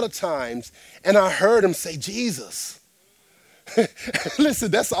a lot of times, and I heard him say, Jesus.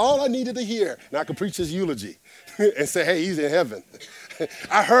 Listen, that's all I needed to hear. And I could preach his eulogy and say, hey, he's in heaven.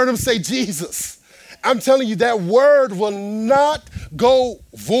 I heard him say, Jesus. I'm telling you, that word will not go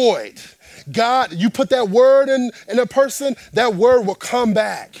void. God, you put that word in a person, that word will come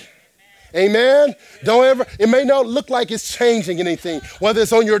back. Amen? It may not look like it's changing anything, whether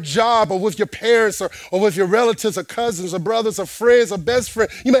it's on your job or with your parents or with your relatives or cousins or brothers or friends or best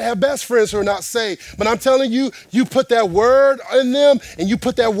friends. You may have best friends who are not saved, but I'm telling you, you put that word in them and you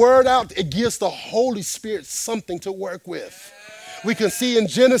put that word out, it gives the Holy Spirit something to work with. We can see in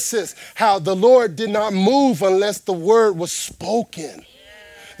Genesis how the Lord did not move unless the word was spoken.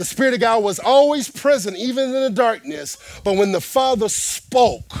 The Spirit of God was always present, even in the darkness. But when the Father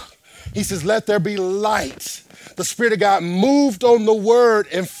spoke, he says, let there be light. The Spirit of God moved on the word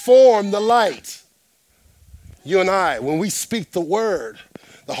and formed the light. You and I, when we speak the word,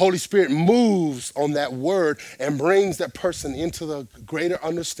 the Holy Spirit moves on that word and brings that person into the greater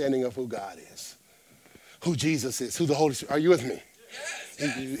understanding of who God is, who Jesus is, who the Holy Spirit. Are you with me?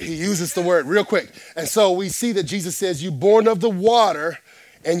 He uses the word real quick. And so we see that Jesus says, you're born of the water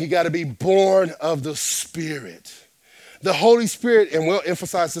and you got to be born of the Spirit. The Holy Spirit, and we'll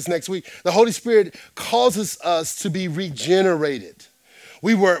emphasize this next week, the Holy Spirit causes us to be regenerated.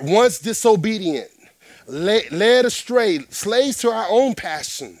 We were once disobedient, led astray, slaves to our own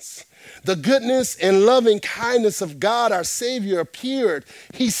passions. The goodness and loving kindness of God, our Savior, appeared.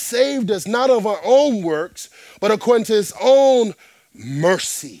 He saved us not of our own works, but according to his own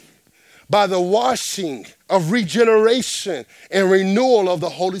mercy, by the washing of regeneration and renewal of the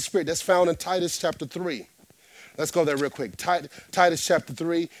Holy Spirit. That's found in Titus chapter 3. Let's go there real quick. Titus chapter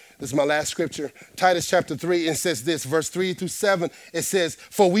 3, this is my last scripture. Titus chapter 3, it says this, verse 3 through 7, it says,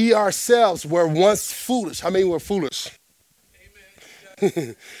 for we ourselves were once foolish. How many were foolish?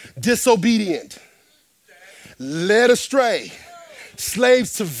 Amen. Disobedient, led astray,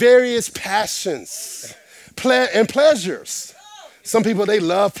 slaves to various passions and pleasures. Some people, they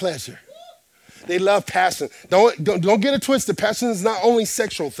love pleasure. They love passion. Don't get it twisted. Passion is not only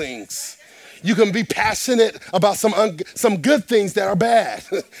sexual things. You can be passionate about some good things that are bad,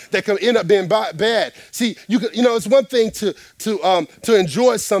 that can end up being bad. See, it's one thing to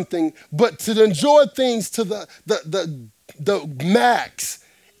enjoy something, but to enjoy things to the max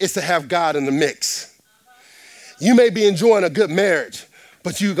is to have God in the mix. You may be enjoying a good marriage,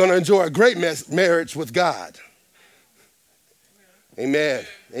 but you're going to enjoy a great marriage with God. Amen.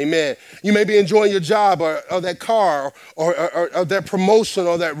 Amen. You may be enjoying your job or that car or that promotion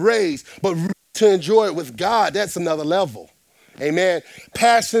or that raise, but to enjoy it with God, that's another level. Amen.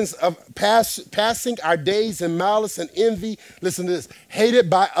 Passing our days in malice and envy. Listen to this. Hated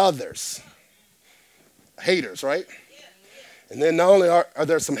by others. Haters, right? And then not only are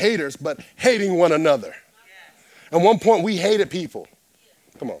there some haters, but hating one another. At one point, we hated people.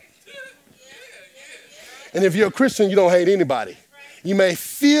 Come on. And if you're a Christian, you don't hate anybody. You may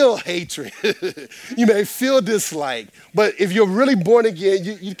feel hatred. You may feel dislike. But if you're really born again,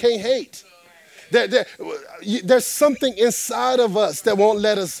 you can't hate. There's something inside of us that won't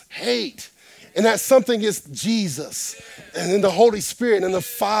let us hate. And that something is Jesus and then the Holy Spirit and the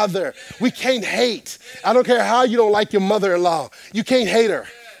Father. We can't hate. I don't care how you don't like your mother-in-law. You can't hate her.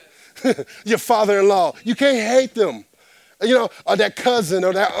 Your father-in-law. You can't hate them. You know, or that cousin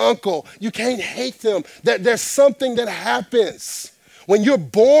or that uncle. You can't hate them. There's something that happens. When you're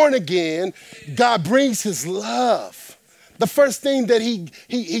born again, God brings his love. The first thing that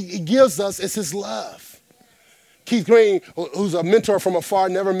he gives us is his love. Keith Green, who's a mentor from afar,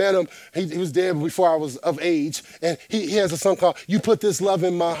 never met him. He was dead before I was of age. And he has a song called, "You Put This Love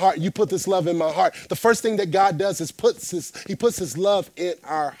in My Heart. You Put This Love in My Heart." The first thing that God does is he puts his love in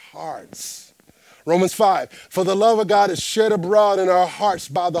our hearts. Romans 5, "For the love of God is shed abroad in our hearts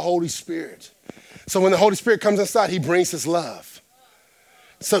by the Holy Spirit." So when the Holy Spirit comes inside, he brings his love.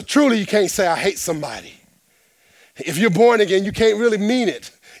 So truly, you can't say, "I hate somebody." If you're born again, you can't really mean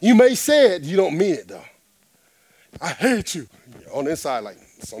it. You may say it, you don't mean it though. "I hate you." On the inside, like,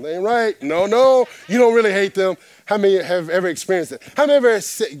 something ain't right. No, you don't really hate them. How many have ever experienced it? How many have ever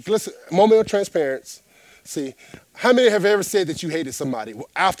said, listen, moment of transparency. See, how many have ever said that you hated somebody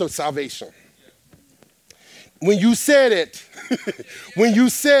after salvation? When you said it,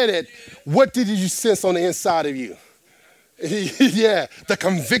 what did you sense on the inside of you? Yeah, the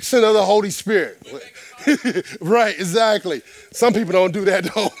conviction of the Holy Spirit. Right, exactly. Some people don't do that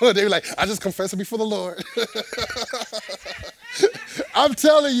though. They're like, "I just confess it before the Lord." I'm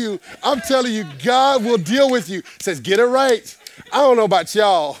telling you, God will deal with you. Says, get it right. I don't know about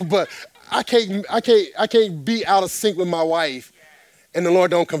y'all, but I can't be out of sync with my wife and the Lord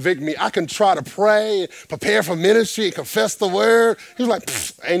don't convict me. I can try to pray, prepare for ministry, and confess the word. He's like,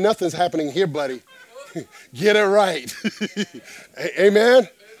 "Ain't nothing's happening here, buddy." Get it right. Amen.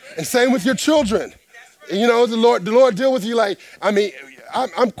 And same with your children. You know, the Lord deal with you like,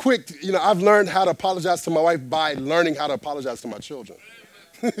 I'm quick. I've learned how to apologize to my wife by learning how to apologize to my children.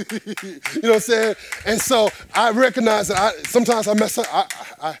 You know what I'm saying? And so I recognize that sometimes I mess up.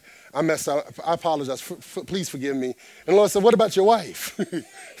 I mess up. I apologize. Please forgive me. And the Lord said, "What about your wife?"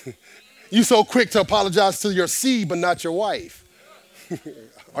 You so quick to apologize to your seed, but not your wife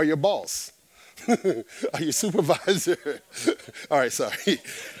or your boss. Or your supervisor. All right, sorry.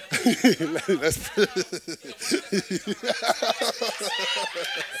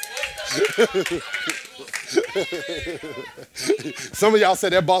 Some of y'all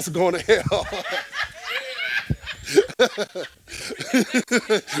said that boss is going to hell.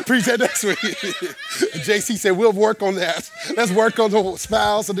 Preach that next week. JC said, "We'll work on that. Let's work on the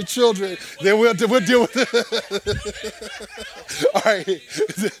spouse and the children. Then we'll deal with it." All right,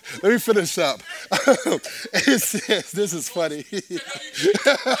 let me finish up. It says, this is funny.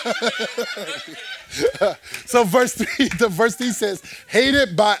 So verse 3 says,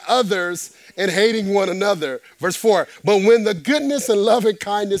 "Hated by others and hating one another." Verse 4, "But when the goodness and loving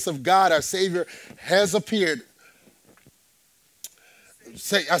kindness of God, our Savior, has appeared,"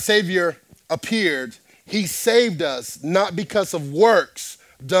 our Savior appeared, he saved us, not because of works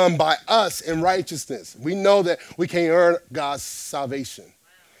done by us in righteousness. We know that we can't earn God's salvation.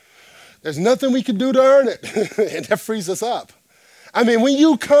 There's nothing we can do to earn it, and that frees us up. When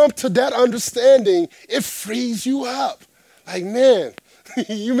you come to that understanding, it frees you up. Like, man,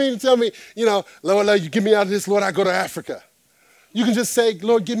 you mean to tell me, "Lord, you get me out of this, Lord, I go to Africa." You can just say,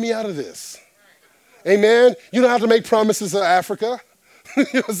 "Lord, get me out of this." Amen? You don't have to make promises of Africa. You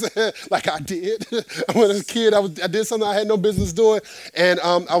know what I'm saying? Like I did. When I was a kid, I did something I had no business doing. And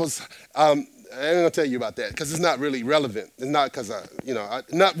I ain't going to tell you about that because it's not really relevant. It's not because,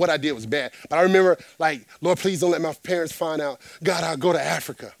 not what I did was bad. But I remember, like, "Lord, please don't let my parents find out. God, I'll go to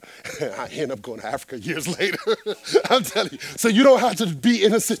Africa." I end up going to Africa years later. I'm telling you. So you don't have to be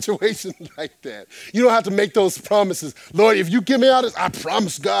in a situation like that. You don't have to make those promises. "Lord, if you get me out of this, I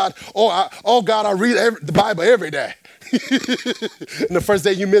promise God. Oh God, I read the Bible every day." And the first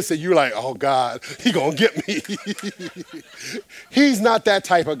day you miss it, you're like, "Oh God, he gonna get me." He's not that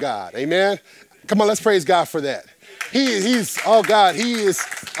type of God. Amen. Come on, let's praise God for that. He's he is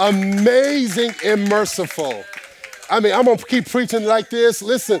amazing and merciful. I'm gonna keep preaching like this.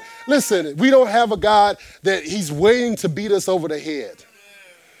 Listen, we don't have a God that he's waiting to beat us over the head.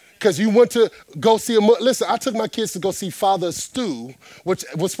 Because you went to go see listen, I took my kids to go see Father Stu, which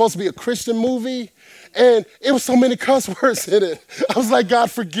was supposed to be a Christian movie. And it was so many cuss words in it. I was like,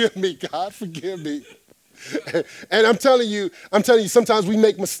 "God, forgive me. God, forgive me." And I'm telling you, sometimes we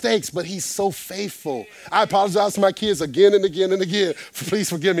make mistakes, but he's so faithful. I apologize to my kids again and again and again. Please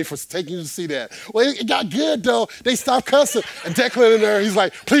forgive me for taking you to see that. Well, it got good though. They stopped cussing. And Declan in there, he's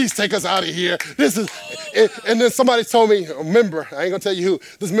like, please take us out of here. And then somebody told me, a member, I ain't gonna tell you who,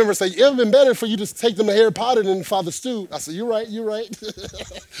 this member said, it would have been better for you to take them to Harry Potter than Father Stu. I said, you're right.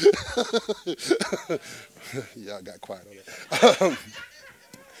 Yeah, I got quiet on that.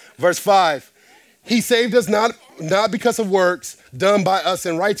 Verse 5, he saved us not because of works done by us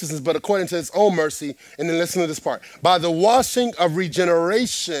in righteousness, but according to his own mercy. And then listen to this part. By the washing of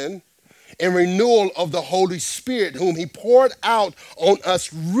regeneration and renewal of the Holy Spirit, whom he poured out on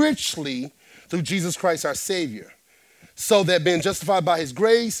us richly through Jesus Christ our Savior, so that being justified by his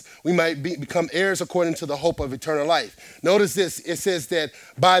grace, we might become heirs according to the hope of eternal life. Notice this, it says that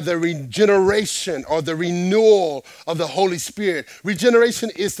by the regeneration or the renewal of the Holy Spirit.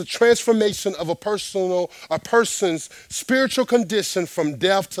 Regeneration is the transformation of a person's spiritual condition from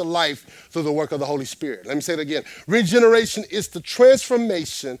death to life through the work of the Holy Spirit. Let me say it again. Regeneration is the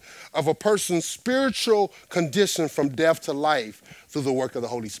transformation of a person's spiritual condition from death to life through the work of the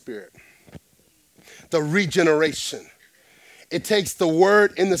Holy Spirit. The regeneration. It takes the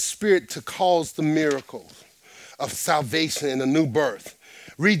word and the spirit to cause the miracle of salvation and a new birth.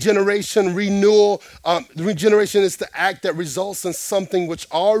 Regeneration, renewal, regeneration is the act that results in something which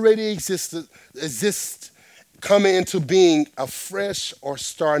already exists coming into being afresh or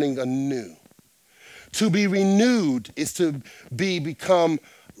starting anew. To be renewed is to become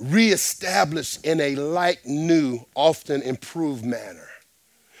reestablished in a like new, often improved manner.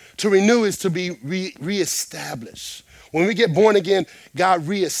 To renew is to be reestablished. When we get born again, God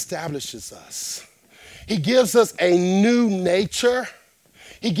reestablishes us. He gives us a new nature.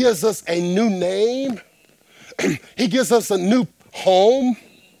 He gives us a new name. He gives us a new home,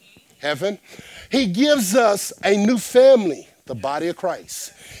 heaven. He gives us a new family, the body of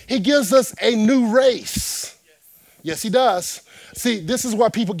Christ. He gives us a new race. Yes, he does. See, this is why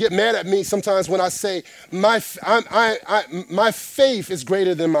people get mad at me sometimes when I say my faith is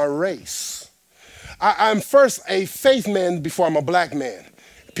greater than my race. I'm first a faith man before I'm a black man.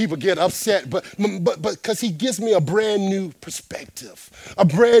 People get upset, but because he gives me a brand new perspective, a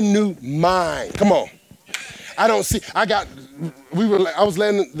brand new mind. Come on. I was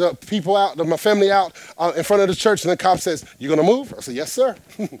letting the people out, my family out in front of the church, and the cop says, "You gonna move?" I said, "Yes, sir."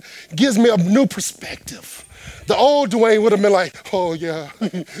 Gives me a new perspective. The old Dwayne would have been like, "Oh yeah,"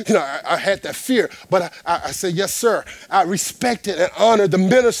 I had that fear, but I said, "Yes, sir." I respected and honored the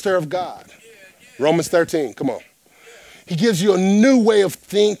minister of God. Romans 13, come on. He gives you a new way of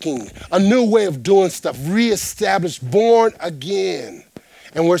thinking, a new way of doing stuff, reestablished, born again.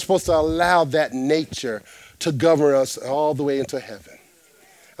 And we're supposed to allow that nature to govern us all the way into heaven.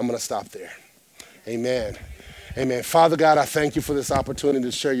 I'm going to stop there. Amen. Amen. Father God, I thank you for this opportunity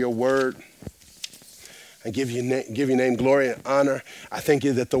to share your word. I give your name glory and honor. I thank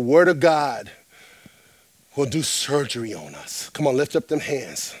you that the word of God will do surgery on us. Come on, lift up them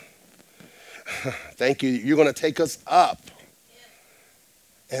hands. Thank you. You're going to take us up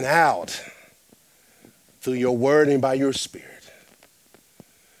and out through your word and by your spirit.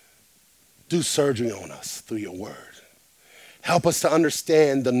 Do surgery on us through your word. Help us to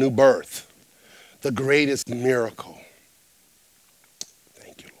understand the new birth, the greatest miracle.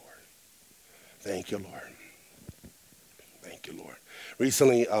 Thank you, Lord. Thank you, Lord. Thank you, Lord.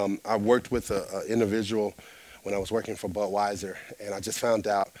 Recently, I worked with an individual when I was working for Budweiser, and I just found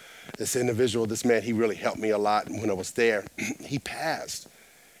out this individual, this man, he really helped me a lot when I was there. He passed.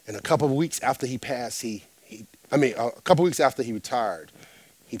 And a couple of weeks after he passed, a couple of weeks after he retired,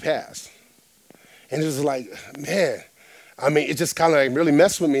 he passed. And it was like, man, it just kind of like really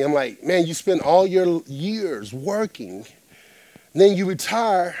messed with me. I'm like, man, you spend all your years working, then you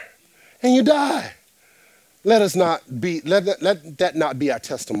retire, and you die. Let that not be our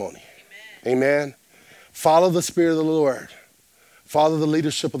testimony. Amen. Amen. Follow the Spirit of the Lord. Follow the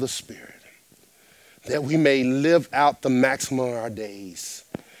leadership of the Spirit, that we may live out the maximum of our days,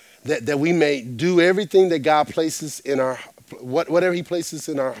 that we may do everything that God places in whatever he places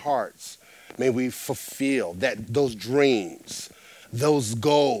in our hearts, may we fulfill those dreams, those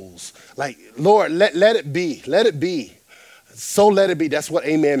goals. Like, Lord, let it be. Let it be. So let it be. That's what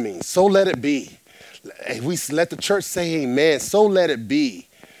amen means. So let it be. We let the church say amen. So let it be.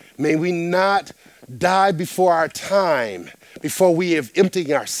 May we not die before our time, before we have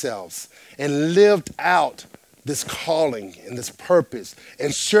emptied ourselves and lived out this calling and this purpose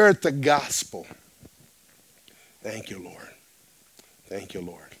and shared the gospel. Thank you, Lord. Thank you,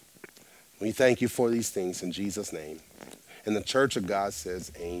 Lord. We thank you for these things in Jesus' name. And the church of God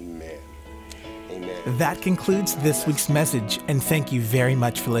says amen. Amen. That concludes this week's message, and thank you very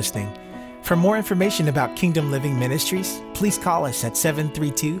much for listening. For more information about Kingdom Living Ministries, please call us at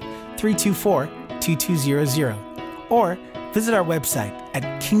 732-324-2200 or visit our website at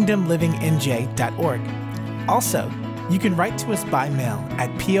kingdomlivingnj.org. Also, you can write to us by mail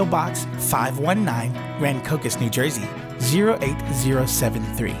at P.O. Box 519, Rancocas, New Jersey,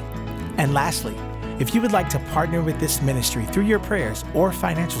 08073. And lastly, if you would like to partner with this ministry through your prayers or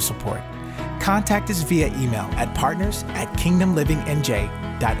financial support, contact us via email at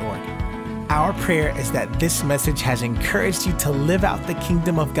partners@kingdomlivingnj.org. Our prayer is that this message has encouraged you to live out the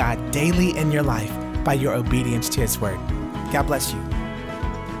kingdom of God daily in your life by your obedience to His word. God bless you.